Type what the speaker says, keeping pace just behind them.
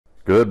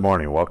Good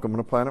morning, welcome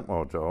to Planet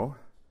Mojo.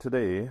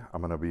 Today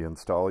I'm going to be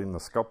installing the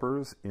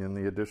Scuppers in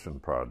the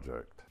addition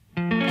project.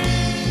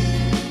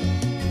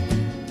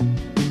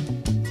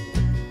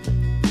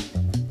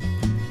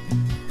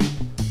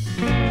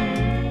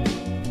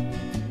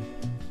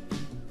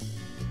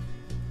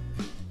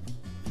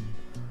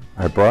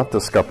 I brought the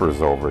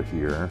Scuppers over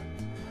here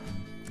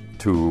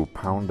to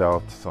pound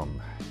out some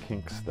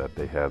kinks that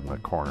they had in the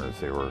corners.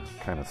 They were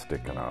kind of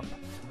sticking up.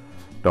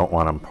 Don't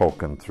want them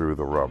poking through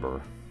the rubber.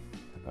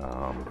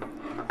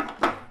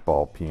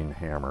 Ball peen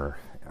hammer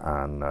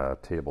on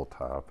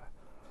tabletop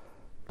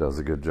does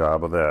a good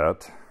job of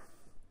that.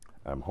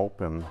 I'm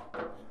hoping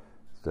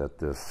that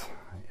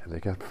they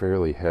got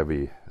fairly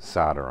heavy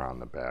solder on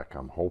the back.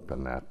 I'm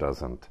hoping that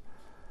doesn't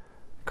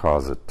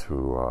cause it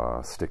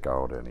to stick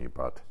out any,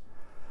 but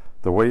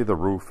the way the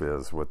roof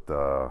is with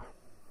the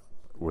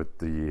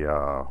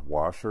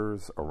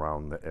washers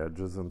around the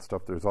edges and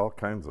stuff, there's all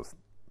kinds of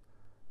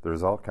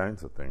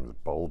things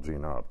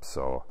bulging up,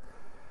 so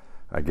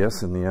I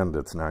guess in the end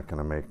it's not going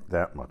to make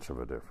that much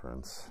of a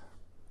difference.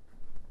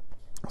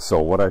 So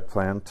what I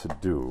plan to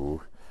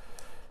do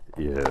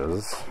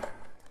is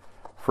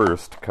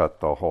first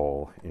cut the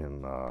hole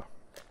in the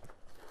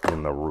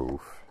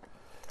roof,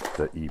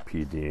 the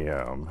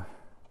EPDM,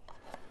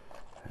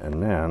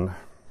 and then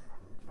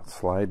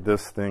slide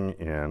this thing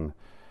in,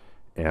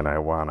 and I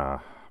want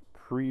to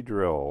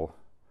pre-drill,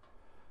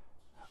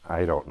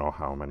 I don't know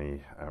how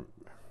many,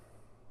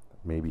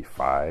 maybe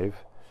 5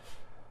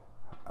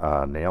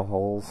 nail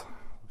holes,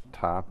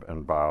 top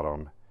and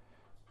bottom,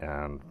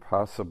 and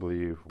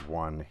possibly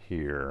one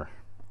here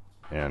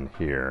and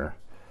here.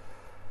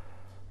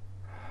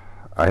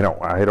 I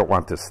don't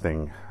want this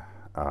thing,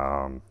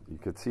 you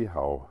could see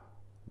how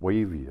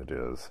wavy it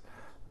is.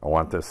 I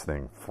want this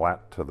thing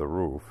flat to the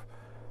roof,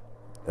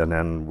 and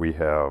then we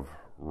have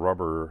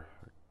rubber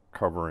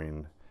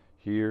covering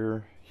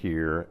here,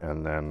 here,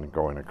 and then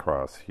going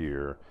across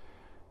here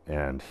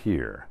and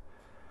here.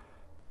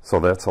 So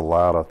that's a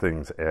lot of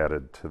things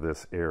added to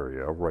this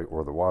area right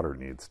where the water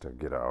needs to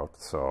get out.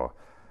 So,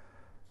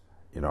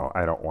 you know,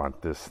 I don't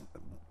want this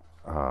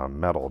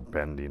metal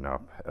bending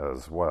up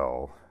as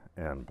well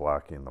and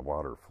blocking the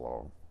water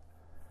flow.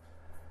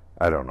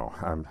 I don't know.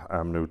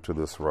 I'm new to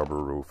this rubber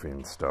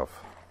roofing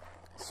stuff,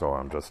 so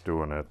I'm just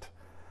doing it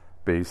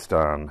based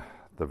on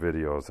the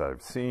videos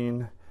I've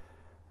seen.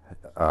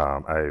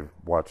 I've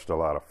watched a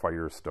lot of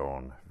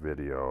Firestone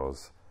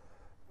videos.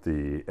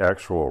 The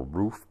actual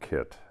roof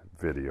kit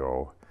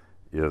video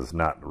is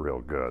not real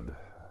good.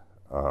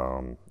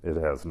 It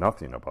has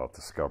nothing about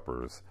the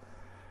Scuppers,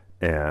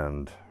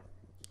 and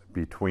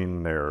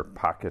between their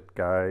pocket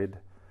guide,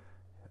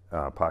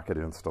 pocket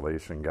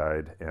installation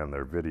guide, and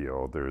their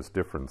video, there's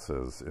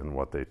differences in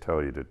what they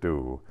tell you to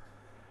do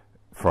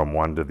from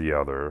one to the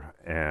other,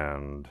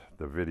 and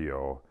the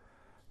video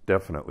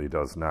definitely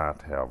does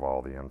not have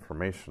all the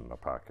information the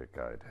pocket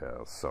guide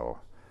has. So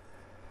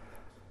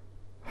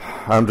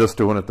I'm just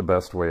doing it the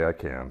best way I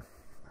can.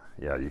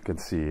 Yeah, you can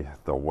see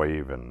the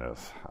wave in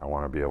this. I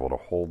want to be able to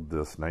hold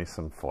this nice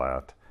and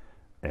flat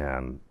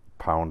and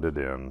pound it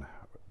in,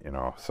 you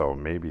know, so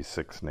maybe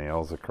 6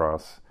 nails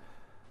across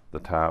the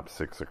top,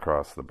 6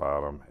 across the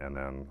bottom, and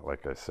then,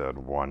 like I said,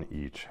 1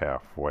 each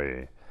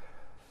halfway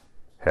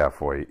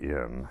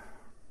in.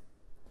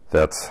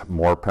 That's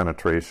more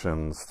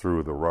penetrations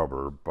through the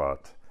rubber,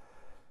 but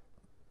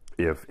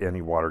if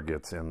any water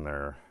gets in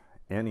there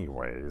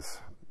anyways,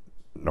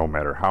 no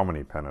matter how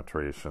many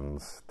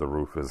penetrations, the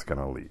roof is going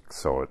to leak,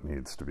 so it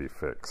needs to be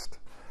fixed.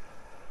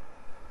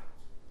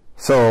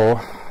 So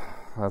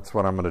that's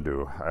what I'm going to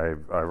do.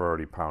 I've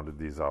already pounded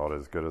these out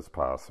as good as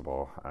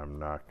possible. I'm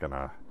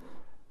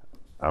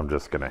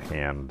just going to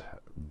hand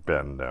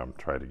bend them,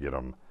 try to get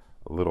them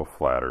a little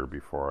flatter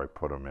before I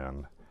put them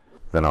in.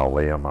 Then I'll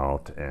lay them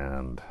out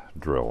and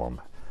drill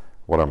them.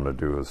 What I'm going to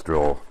do is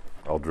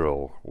I'll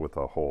drill with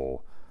a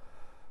hole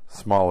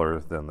smaller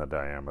than the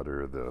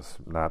diameter of this,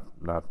 not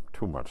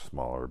too much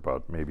smaller,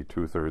 but maybe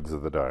 2/3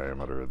 of the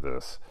diameter of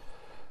this,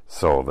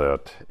 so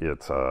that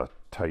it's a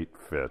tight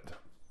fit.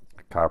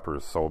 Copper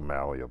is so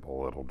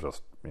malleable, it'll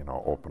just, you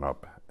know, open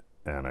up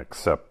and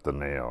accept the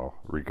nail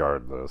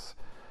regardless,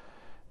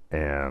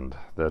 and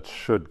that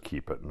should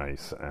keep it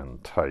nice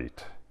and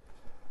tight.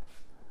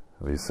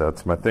 At least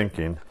that's my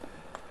thinking.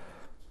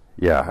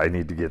 Yeah, I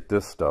need to get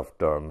this stuff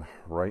done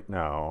right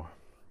now.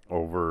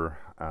 Over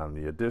on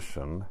the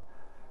addition,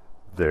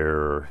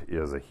 there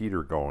is a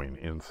heater going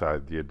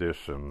inside the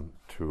addition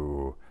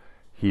to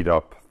heat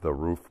up the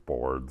roof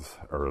boards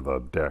or the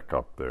deck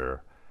up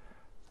there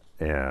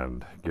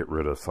and get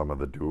rid of some of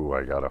the dew.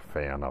 I got a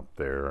fan up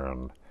there,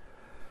 and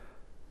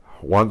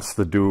once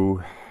the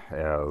dew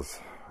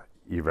has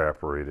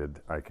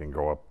evaporated, I can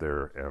go up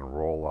there and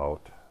roll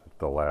out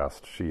the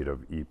last sheet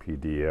of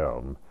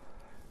EPDM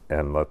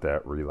and let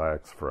that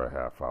relax for a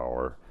half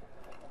hour.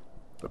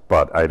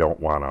 But I don't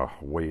want to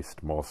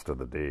waste most of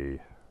the day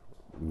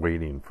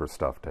waiting for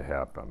stuff to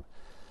happen.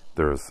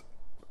 There's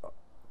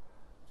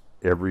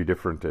every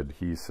different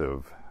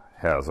adhesive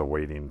has a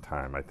waiting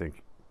time. I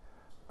think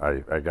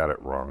I got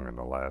it wrong in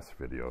the last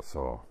video,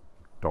 so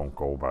don't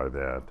go by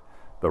that.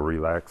 The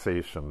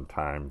relaxation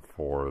time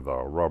for the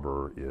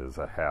rubber is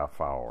a half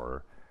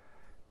hour,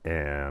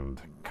 and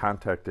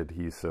contact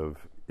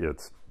adhesive,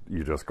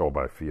 you just go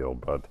by feel,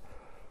 but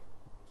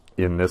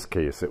in this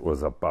case it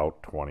was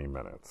about 20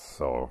 minutes.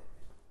 So,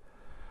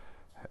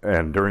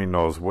 and during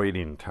those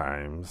waiting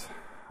times,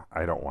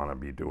 I don't want to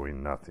be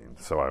doing nothing.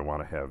 So I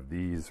want to have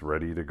these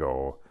ready to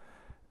go,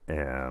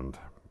 and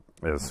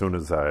as soon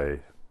as I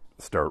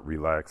start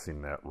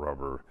relaxing that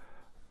rubber,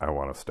 I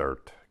want to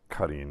start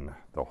cutting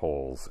the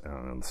holes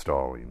and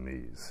installing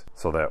these.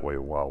 So that way,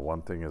 while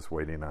one thing is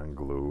waiting on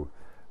glue,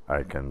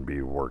 I can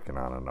be working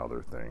on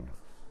another thing.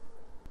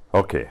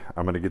 Okay,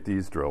 I'm going to get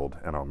these drilled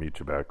and I'll meet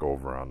you back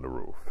over on the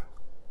roof.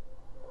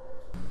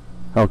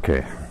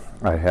 Okay,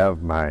 I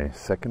have my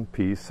second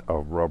piece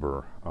of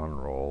rubber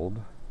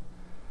unrolled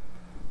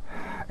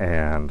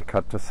and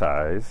cut to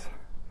size.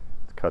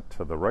 Cut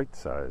to the right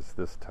size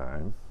this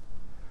time.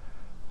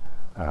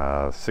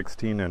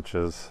 16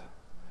 inches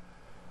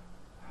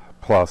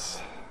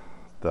plus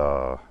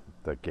the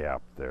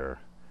gap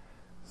there,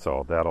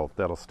 so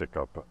that'll stick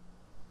up a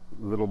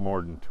little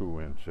more than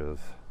 2 inches.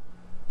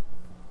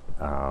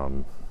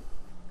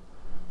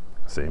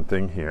 Same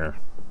thing here,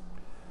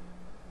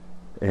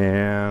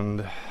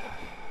 and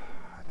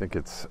I think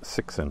it's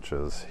 6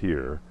 inches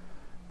here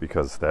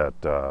because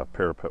that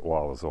parapet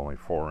wall is only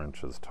 4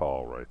 inches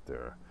tall right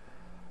there.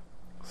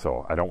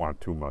 So I don't want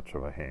too much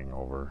of a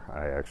hangover.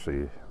 I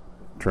actually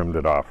trimmed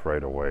it off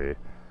right away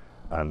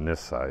on this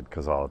side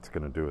because all it's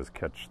going to do is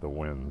catch the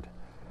wind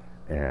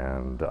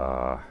and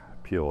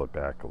peel it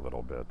back a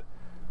little bit.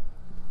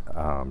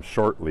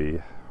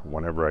 Shortly,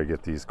 whenever I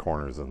get these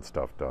corners and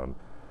stuff done,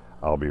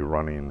 I'll be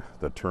running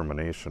the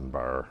termination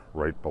bar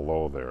right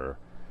below there,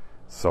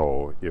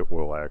 so it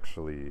will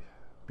actually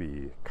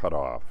be cut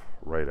off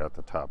right at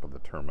the top of the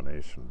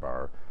termination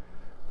bar,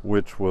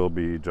 which will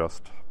be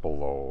just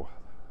below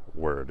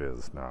where it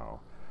is now.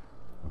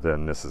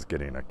 Then this is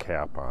getting a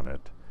cap on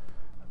it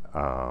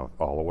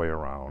all the way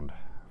around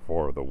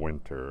for the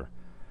winter.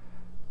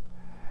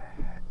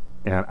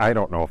 And I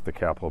don't know if the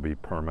cap will be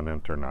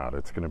permanent or not.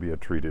 It's going to be a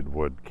treated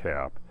wood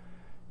cap.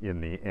 In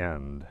the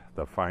end,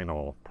 the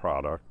final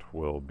product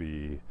will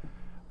be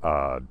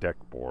a deck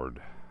board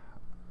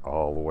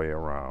all the way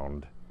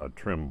around, a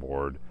trim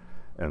board,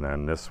 and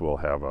then this will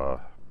have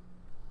a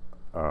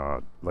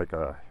like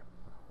a,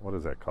 what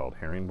is that called,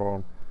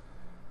 herringbone?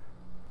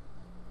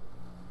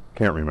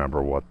 Can't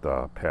remember what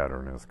the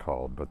pattern is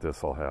called, but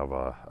this will have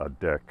a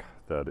deck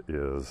that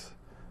is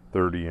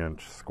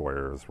 30-inch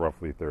squares,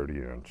 roughly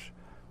 30-inch,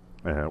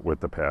 and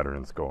with the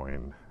patterns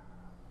going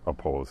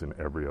opposing.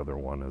 Every other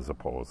one is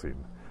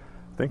opposing.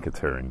 I think it's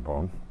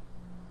herringbone.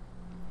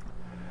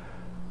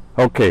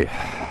 Okay,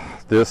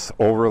 this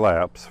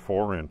overlaps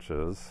 4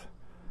 inches.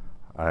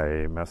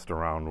 I messed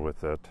around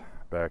with it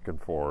back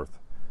and forth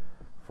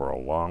for a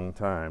long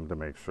time to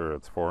make sure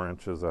it's 4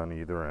 inches on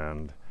either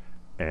end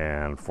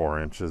and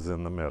 4 inches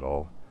in the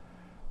middle.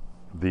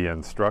 The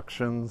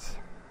instructions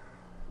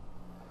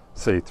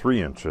say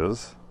 3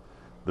 inches.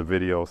 The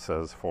video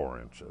says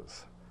 4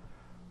 inches.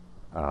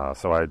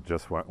 So I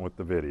just went with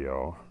the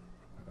video.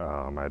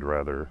 I'd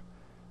rather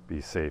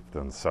be safe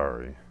than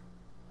sorry.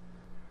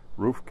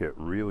 Roof Kit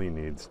really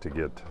needs to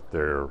get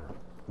their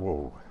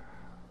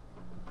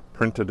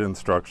printed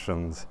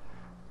instructions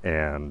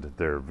and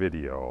their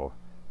video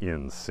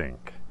in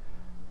sync.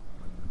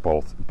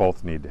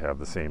 Both need to have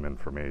the same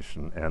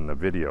information, and the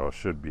video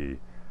should be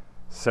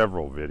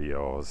several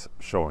videos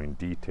showing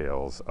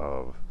details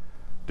of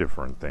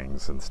different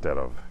things instead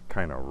of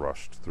kind of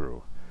rushed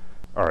through.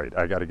 Alright,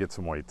 I got to get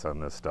some weights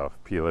on this stuff,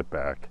 peel it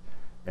back,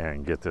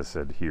 and get this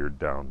adhered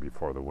down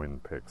before the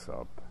wind picks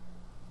up.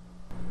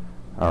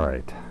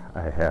 Alright,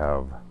 I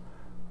have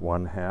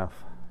 1/2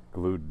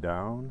 glued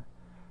down,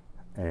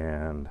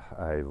 and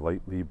I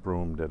lightly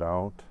broomed it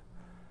out.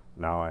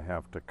 Now I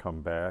have to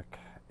come back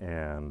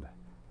and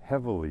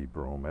heavily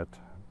broom it,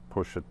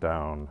 push it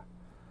down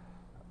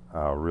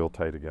real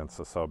tight against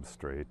the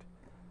substrate.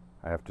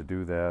 I have to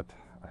do that.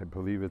 I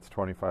believe it's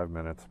 25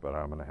 minutes, but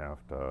I'm going to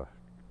have to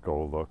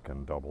go look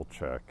and double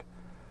check.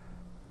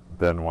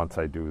 Then once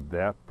I do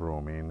that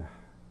brooming,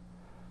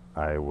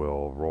 I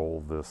will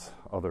roll this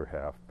other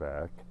half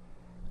back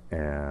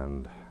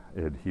and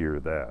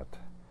adhere that.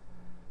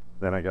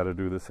 Then I got to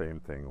do the same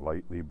thing,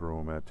 lightly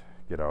broom it,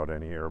 get out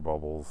any air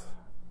bubbles,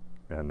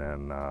 and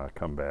then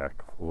come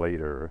back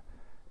later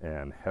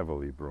and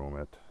heavily broom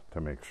it to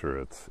make sure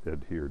it's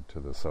adhered to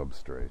the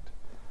substrate.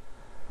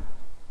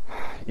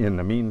 In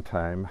the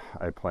meantime,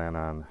 I plan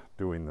on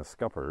doing the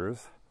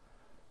Scuppers,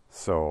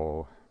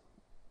 so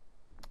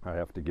I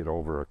have to get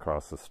over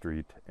across the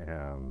street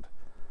and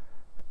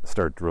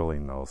start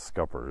drilling those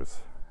Scuppers,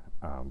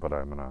 but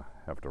I'm gonna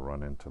have to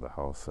run into the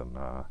house and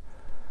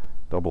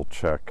double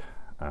check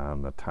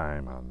on the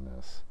time on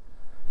this.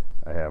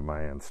 I have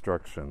my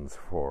instructions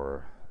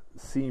for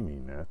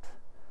seaming it,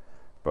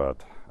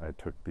 but I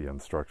took the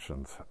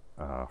instructions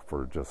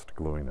for just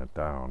gluing it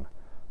down,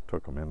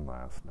 took them in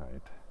last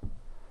night.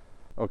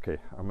 Okay,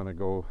 I'm gonna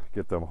go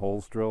get them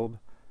holes drilled,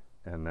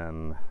 and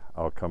then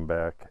I'll come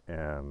back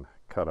and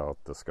cut out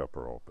the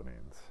scupper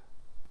openings.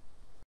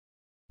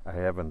 I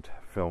haven't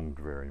filmed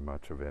very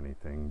much of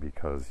anything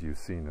because you've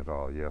seen it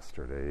all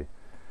yesterday.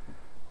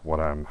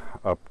 What I'm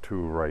up to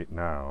right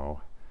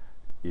now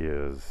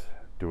is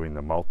doing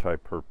the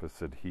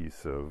multi-purpose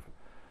adhesive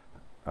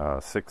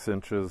 6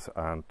 inches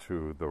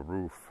onto the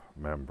roof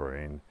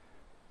membrane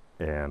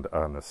and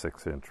on the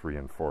 6-inch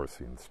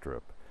reinforcing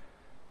strip.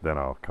 Then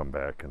I'll come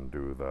back and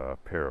do the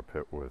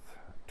parapet with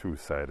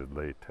 2-sided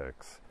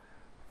latex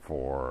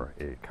for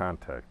a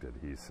contact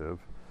adhesive.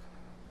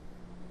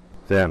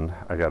 Then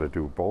I got to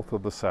do both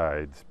of the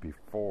sides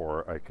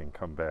before I can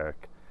come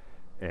back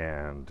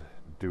and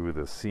do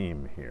the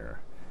seam here.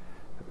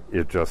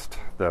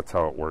 That's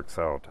how it works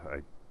out.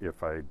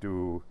 If I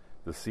do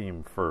the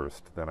seam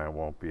first, then I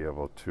won't be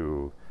able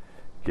to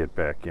get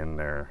back in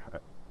there.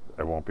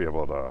 I won't be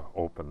able to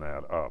open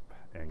that up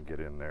and get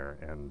in there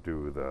and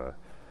do the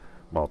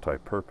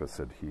multi-purpose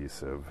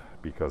adhesive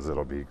because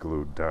it'll be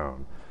glued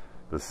down.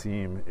 The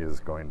seam is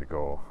going to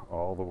go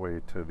all the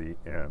way to the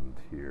end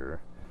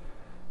here,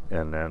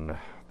 and then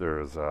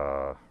there's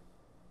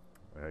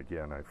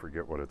again, I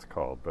forget what it's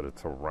called, but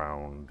it's a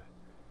round,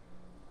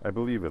 I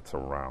believe it's a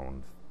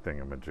round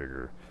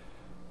thingamajigger,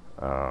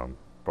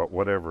 but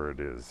whatever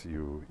it is,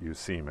 you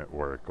seam it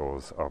where it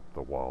goes up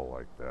the wall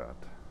like that.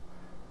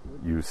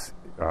 You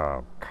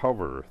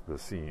cover the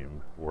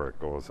seam where it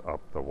goes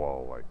up the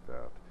wall like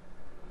that.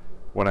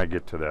 When I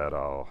get to that,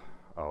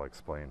 I'll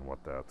explain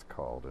what that's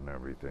called and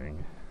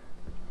everything.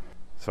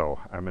 So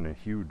I'm in a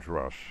huge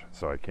rush,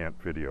 so I can't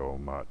video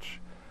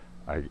much.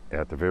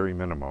 At the very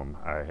minimum,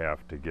 I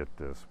have to get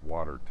this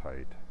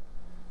watertight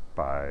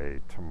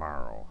by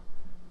tomorrow.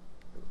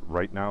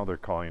 Right now they're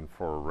calling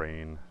for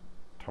rain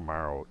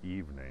tomorrow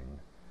evening,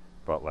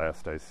 but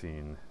last I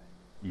seen,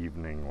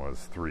 evening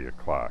was 3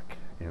 o'clock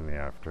in the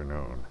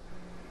afternoon.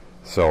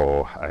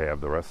 So I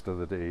have the rest of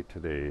the day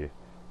today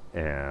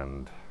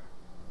and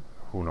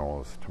who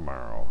knows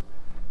tomorrow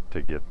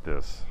to get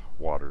this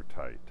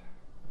watertight.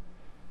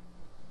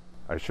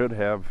 I should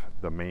have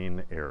the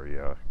main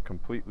area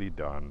completely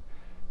done,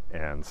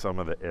 and some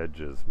of the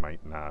edges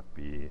might not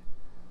be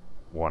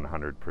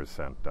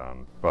 100%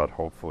 done, but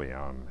hopefully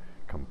I'm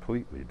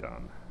completely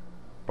done,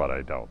 but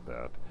I doubt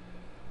that.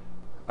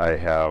 I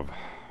have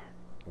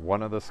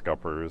one of the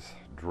scuppers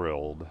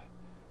drilled,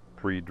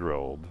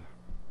 pre-drilled,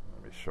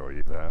 let me show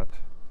you that,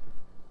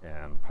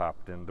 and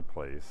popped into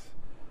place.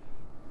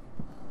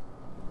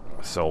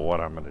 So what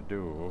I'm going to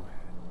do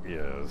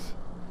is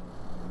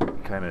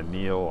kind of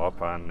kneel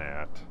up on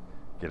that,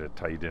 get it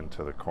tight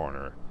into the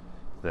corner,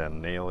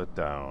 then nail it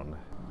down.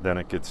 Then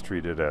it gets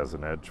treated as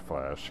an edge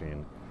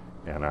flashing,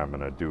 and I'm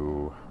going to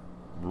do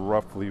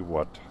roughly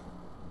what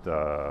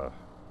the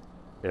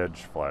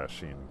edge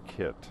flashing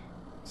kit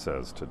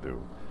says to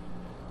do.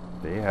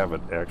 They have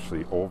it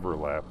actually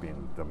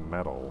overlapping the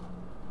metal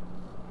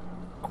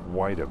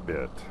quite a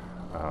bit.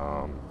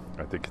 I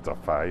think it's a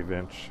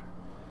 5-inch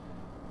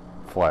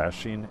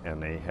flashing,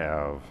 and they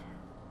have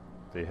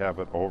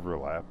it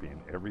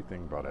overlapping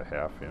everything but a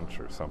 1/2 inch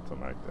or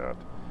something like that.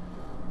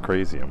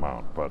 Crazy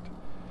amount, but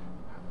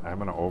I'm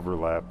going to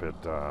overlap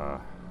it. I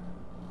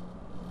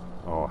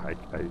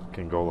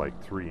can go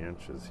like 3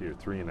 inches here,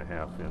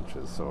 3.5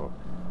 inches, so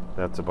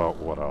that's about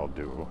what I'll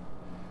do.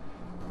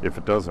 If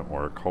it doesn't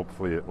work,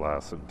 hopefully it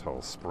lasts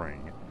until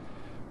spring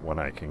when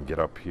I can get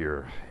up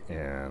here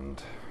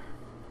and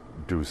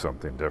do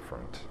something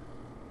different.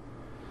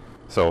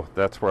 So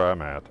that's where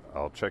I'm at.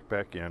 I'll check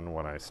back in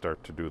when I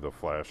start to do the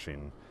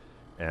flashing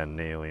and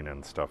nailing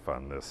and stuff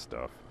on this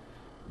stuff.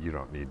 You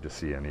don't need to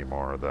see any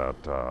more of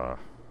that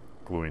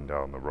gluing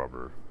down the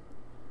rubber.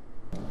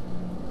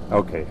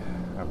 Okay,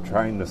 I'm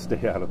trying to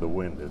stay out of the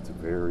wind. It's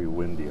very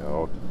windy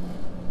out,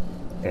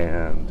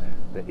 and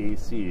the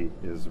AC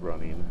is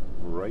running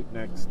right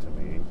next to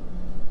me,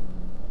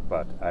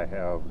 but I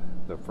have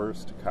the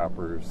first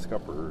copper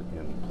scupper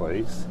in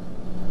place.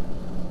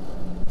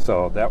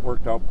 So that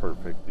worked out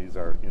perfect. These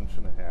are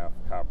 1.5-inch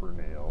copper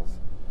nails.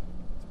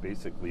 It's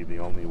basically the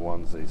only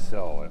ones they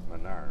sell at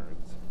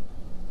Menards,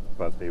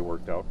 but they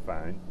worked out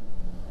fine.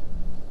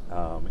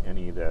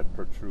 Any that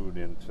protrude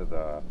into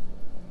the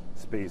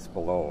space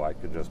below, I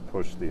can just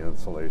push the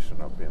insulation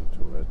up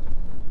into it.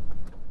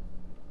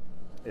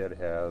 It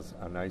has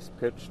a nice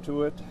pitch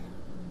to it,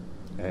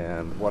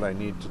 and what I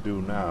need to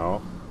do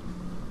now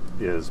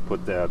is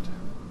put that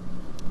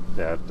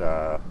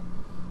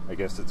I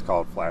guess it's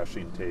called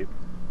flashing tape.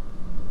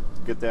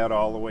 Get that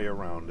all the way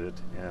around it,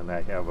 and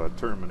I have a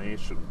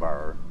termination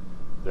bar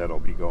that'll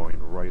be going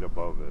right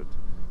above it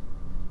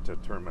to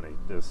terminate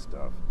this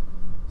stuff.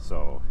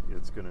 So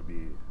it's going to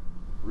be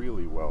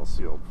really well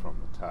sealed from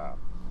the top.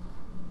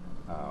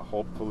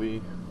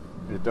 Hopefully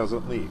it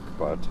doesn't leak,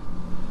 but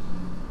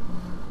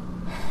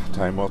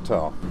time will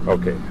tell.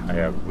 Okay, I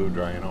have glue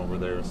drying over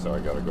there, so I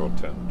got to go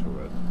tend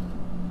to it.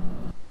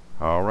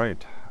 All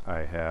right,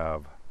 I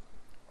have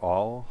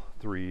all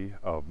 3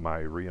 of my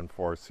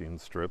reinforcing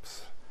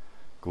strips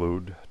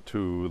glued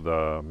to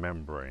the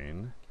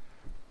membrane.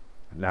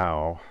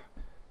 Now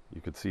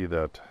you can see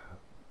that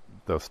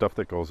the stuff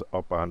that goes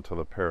up onto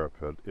the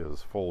parapet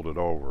is folded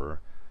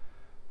over.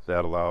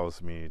 That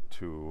allows me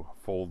to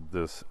fold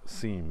this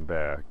seam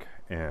back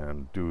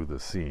and do the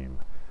seam.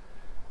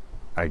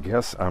 I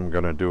guess I'm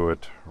going to do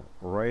it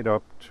right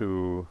up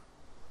to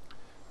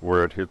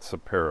where it hits the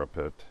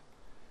parapet,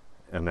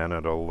 and then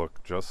it'll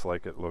look just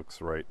like it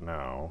looks right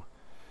now.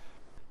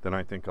 Then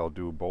I think I'll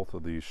do both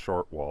of these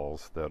short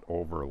walls that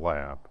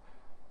overlap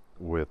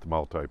with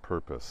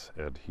multi-purpose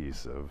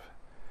adhesive,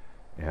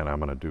 and I'm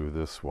going to do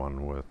this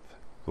one with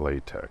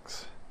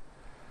latex.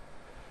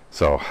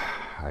 So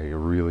I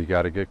really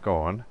got to get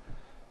going.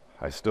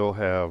 I still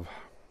have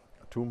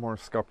 2 more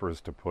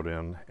scuppers to put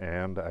in,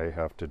 and I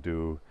have to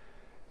do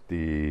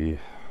the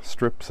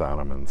strips on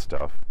them and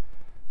stuff.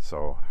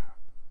 So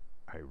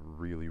I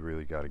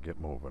really got to get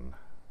moving.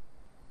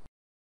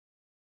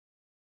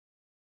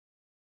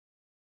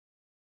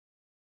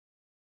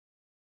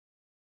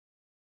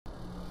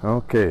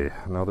 Okay,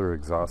 another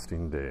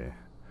exhausting day.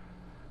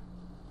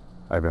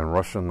 I've been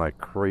rushing like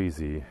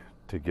crazy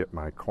to get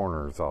my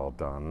corners all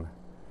done.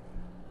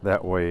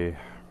 That way,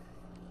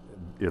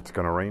 it's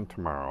going to rain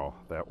tomorrow.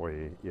 That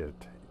way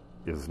it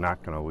is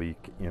not going to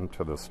leak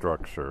into the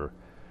structure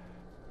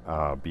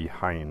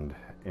behind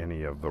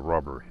any of the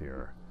rubber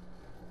here.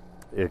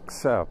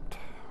 Except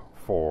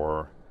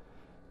for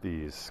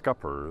these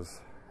scuppers,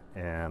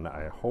 and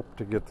I hope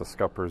to get the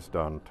scuppers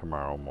done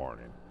tomorrow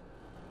morning.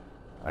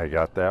 I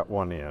got that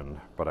one in,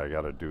 but I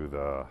got to do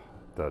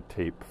the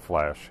tape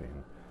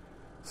flashing.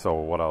 So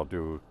what I'll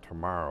do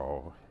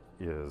tomorrow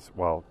is,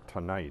 well,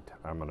 tonight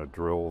I'm going to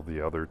drill the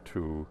other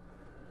 2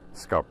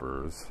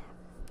 scuppers,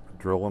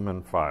 drill them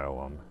and file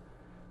them,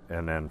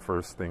 and then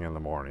first thing in the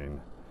morning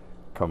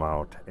come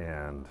out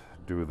and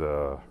do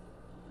the,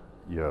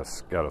 you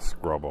got to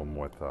scrub them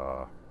with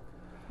a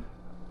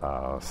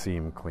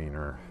seam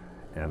cleaner,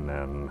 and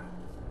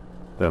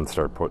then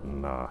start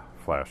putting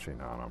flashing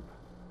on them.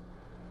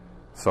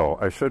 So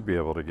I should be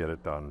able to get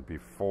it done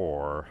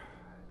before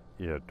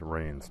it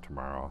rains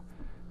tomorrow.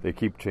 They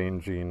keep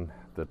changing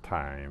the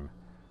time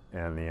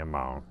and the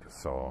amount,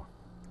 so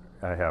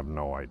I have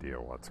no idea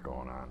what's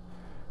going on.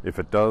 If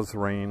it does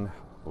rain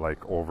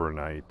like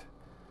overnight,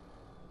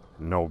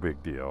 no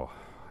big deal.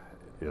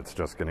 It's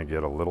just going to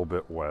get a little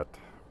bit wet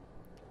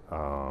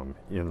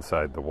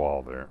inside the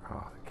wall there.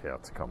 Oh, the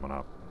cat's coming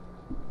up.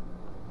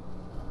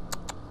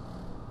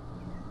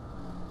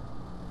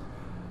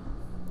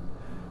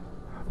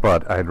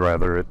 But I'd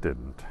rather it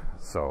didn't,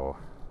 so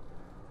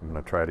I'm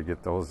going to try to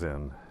get those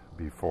in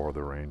before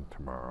the rain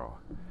tomorrow.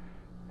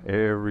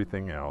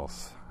 Everything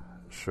else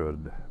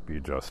should be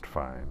just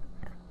fine.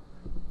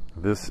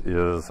 This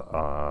is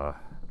a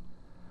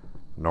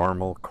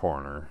normal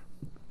corner.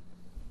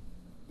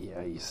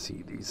 Yeah, you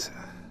see these.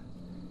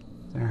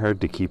 They're hard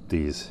to keep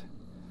the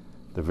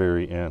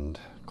very end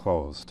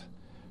closed.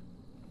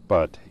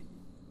 But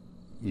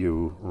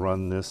you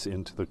run this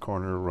into the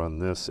corner, run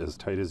this as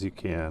tight as you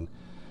can,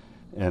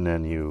 and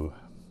then you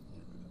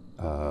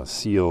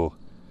seal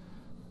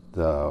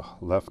the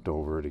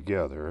leftover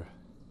together.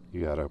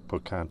 You got to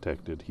put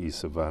contact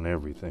adhesive on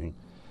everything,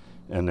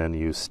 and then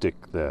you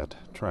stick that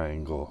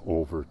triangle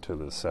over to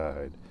the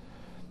side.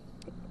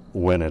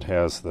 When it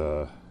has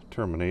the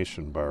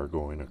termination bar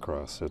going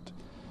across it,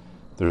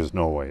 there's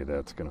no way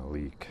that's going to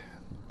leak.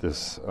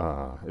 This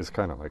is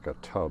kind of like a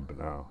tub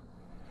now.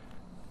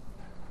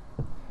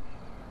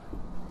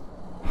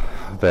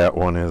 That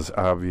one is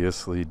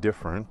obviously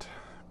different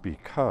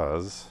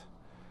because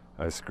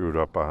I screwed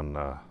up on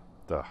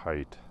the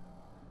height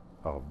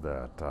of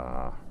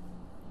that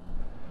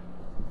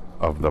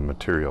of the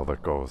material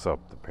that goes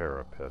up the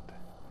parapet.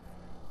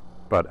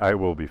 But I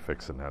will be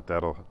fixing that.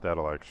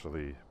 That'll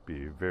actually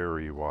be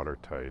very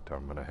watertight.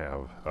 I'm going to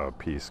have a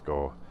piece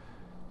go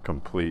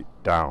complete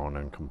down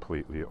and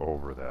completely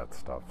over that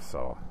stuff.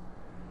 So,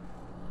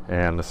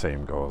 and the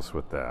same goes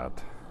with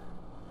that.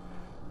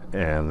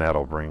 And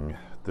that'll bring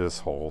this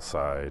whole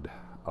side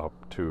up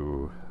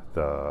to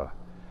the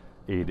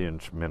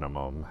 8-inch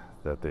minimum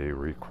that they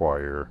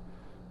require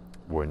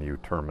when you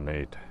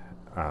terminate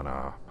on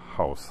a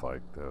house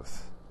like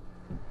this.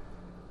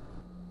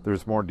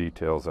 There's more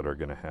details that are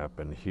going to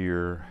happen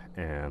here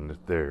and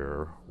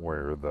there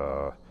where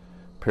the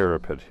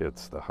parapet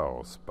hits the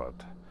house, but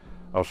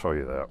I'll show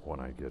you that when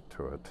I get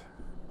to it.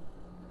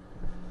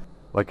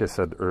 Like I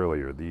said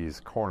earlier, these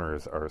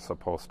corners are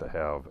supposed to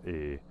have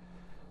a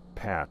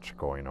patch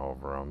going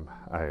over them.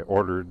 I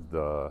ordered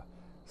the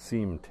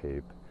seam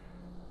tape.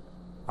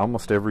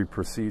 Almost every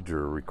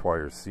procedure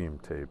requires seam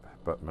tape,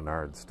 but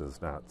Menards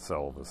does not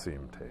sell the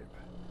seam tape.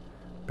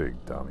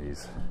 Big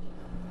dummies.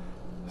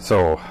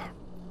 So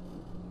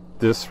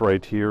this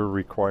right here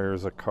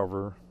requires a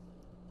cover.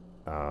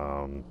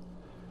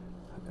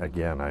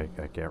 Again, I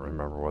can't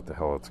remember what the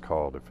hell it's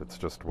called, if it's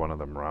just one of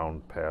them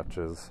round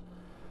patches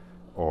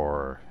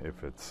or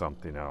if it's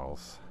something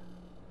else.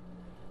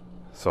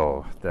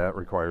 So that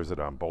requires it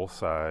on both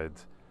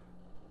sides.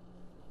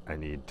 I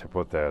need to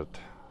put that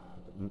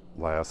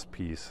last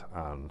piece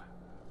on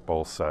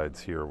both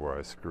sides here where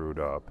I screwed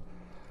up.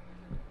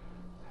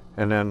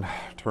 And then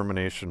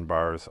termination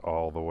bars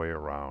all the way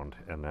around,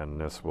 and then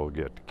this will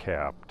get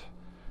capped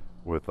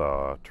with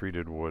a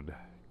treated wood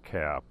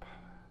cap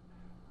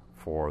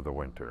for the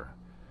winter.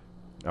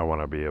 I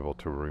want to be able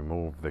to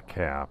remove the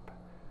cap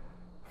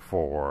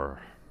for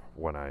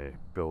when I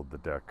build the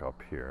deck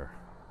up here.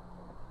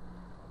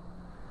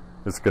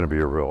 It's going to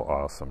be a real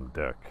awesome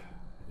deck.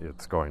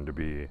 It's going to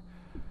be,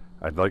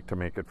 I'd like to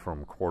make it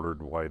from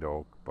quartered white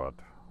oak, but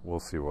we'll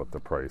see what the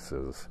price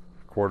is.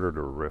 Quartered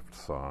or rift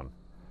sawn,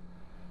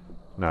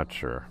 not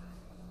sure.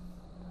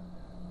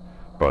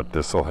 But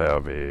this will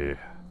have a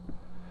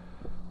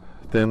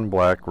thin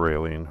black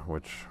railing,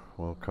 which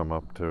will come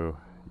up to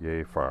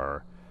yay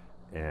far,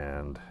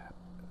 and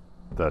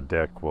the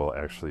deck will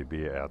actually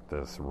be at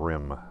this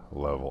rim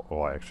level,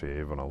 well actually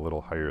even a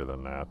little higher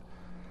than that,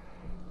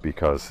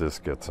 because this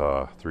gets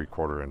a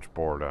 3/4 inch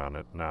board on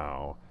it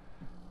now,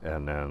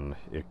 and then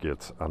it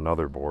gets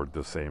another board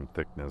the same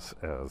thickness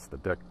as the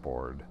deck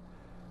board,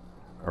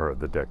 or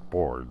the deck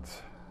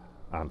boards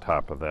on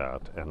top of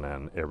that, and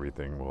then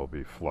everything will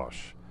be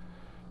flush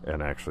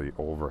and actually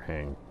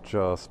overhang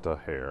just a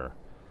hair.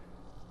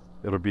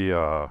 It'll be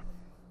a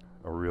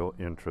real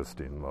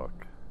interesting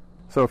look.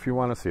 So if you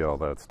want to see all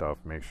that stuff,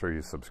 make sure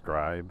you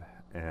subscribe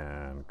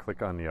and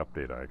click on the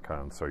update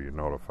icon so you're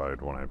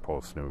notified when I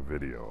post new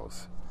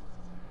videos.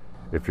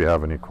 If you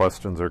have any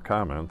questions or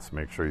comments,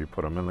 make sure you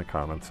put them in the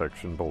comment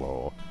section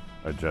below.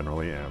 I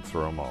generally answer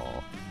them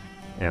all.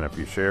 And if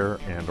you share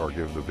and or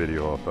give the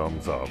video a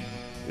thumbs up,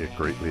 it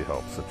greatly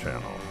helps the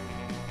channel.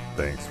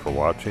 Thanks for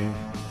watching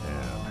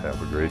and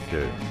have a great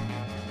day.